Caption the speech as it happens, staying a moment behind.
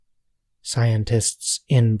Scientists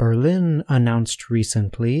in Berlin announced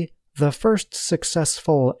recently the first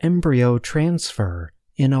successful embryo transfer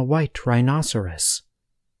in a white rhinoceros.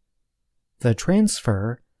 The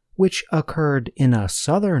transfer, which occurred in a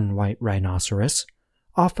southern white rhinoceros,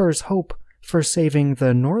 offers hope for saving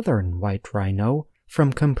the northern white rhino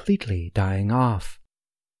from completely dying off.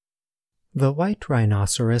 The white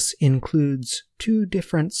rhinoceros includes two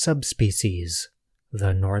different subspecies,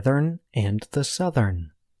 the northern and the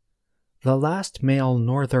southern. The last male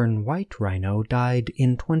northern white rhino died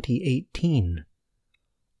in 2018.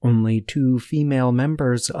 Only two female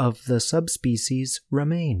members of the subspecies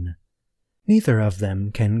remain. Neither of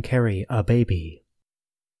them can carry a baby.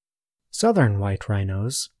 Southern white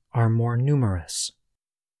rhinos are more numerous.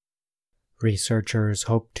 Researchers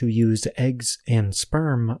hope to use eggs and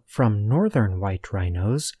sperm from northern white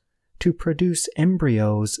rhinos to produce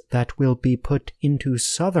embryos that will be put into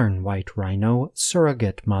southern white rhino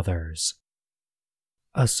surrogate mothers.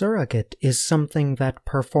 A surrogate is something that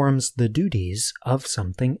performs the duties of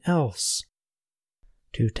something else.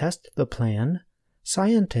 To test the plan,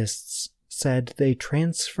 scientists said they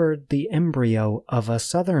transferred the embryo of a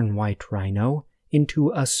southern white rhino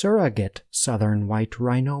into a surrogate southern white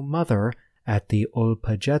rhino mother at the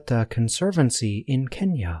Olpejeta Conservancy in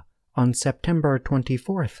Kenya on September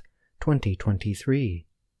 24, 2023.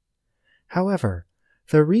 However,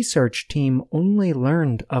 the research team only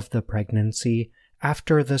learned of the pregnancy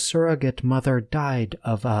after the surrogate mother died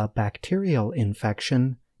of a bacterial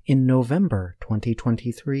infection in November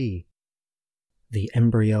 2023. The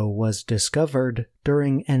embryo was discovered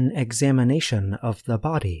during an examination of the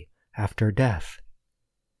body after death.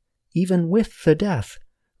 Even with the death,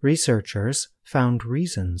 researchers found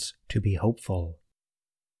reasons to be hopeful.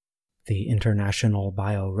 The International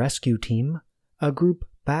Biorescue Team, a group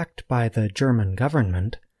backed by the German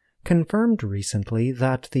government, confirmed recently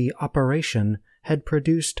that the operation had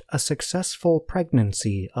produced a successful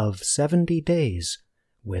pregnancy of 70 days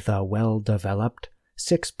with a well-developed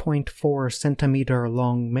 6.4 centimeter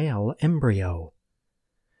long male embryo.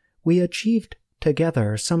 We achieved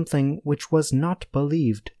together something which was not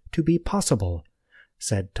believed to be possible,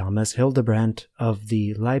 said Thomas Hildebrandt of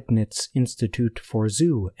the Leibniz Institute for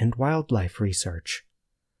Zoo and Wildlife Research.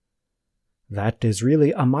 That is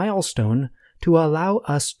really a milestone to allow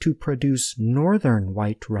us to produce northern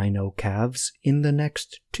white rhino calves in the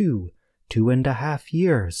next 2.5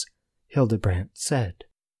 years, Hildebrandt said.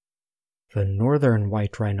 The northern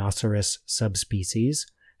white rhinoceros subspecies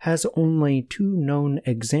has only 2 known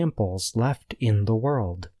examples left in the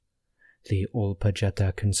world. The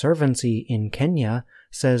Olpejeta Conservancy in Kenya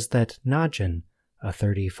says that Najin, a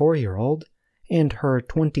 34-year-old, and her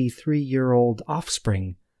 23-year-old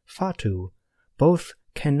offspring, Fatu, both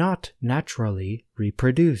cannot naturally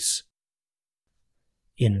reproduce.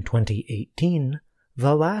 In 2018,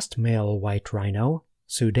 the last male white rhino,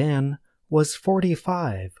 Sudan, was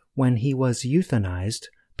 45 when he was euthanized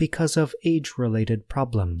because of age-related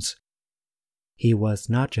problems. He was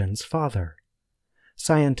Najin's father.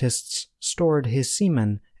 Scientists stored his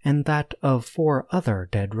semen and that of 4 other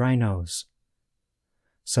dead rhinos.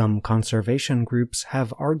 Some conservation groups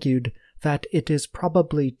have argued that it is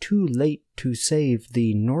probably too late to save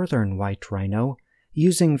the northern white rhino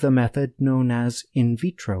using the method known as in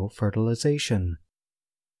vitro fertilization.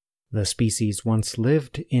 The species once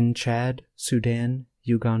lived in Chad, Sudan,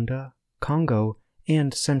 Uganda, Congo,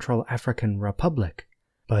 and Central African Republic,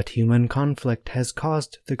 but human conflict has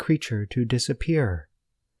caused the creature to disappear.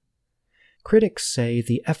 Critics say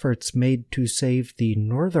the efforts made to save the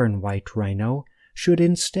northern white rhino should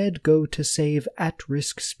instead go to save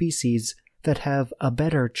at-risk species that have a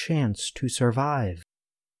better chance to survive.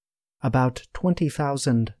 About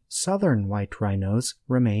 20,000 southern white rhinos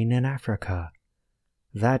remain in Africa.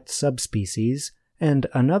 That subspecies and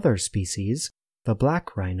another species, the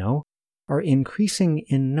black rhino, are increasing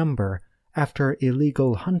in number after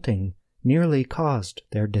illegal hunting nearly caused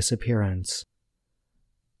their disappearance.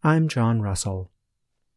 I'm John Russell.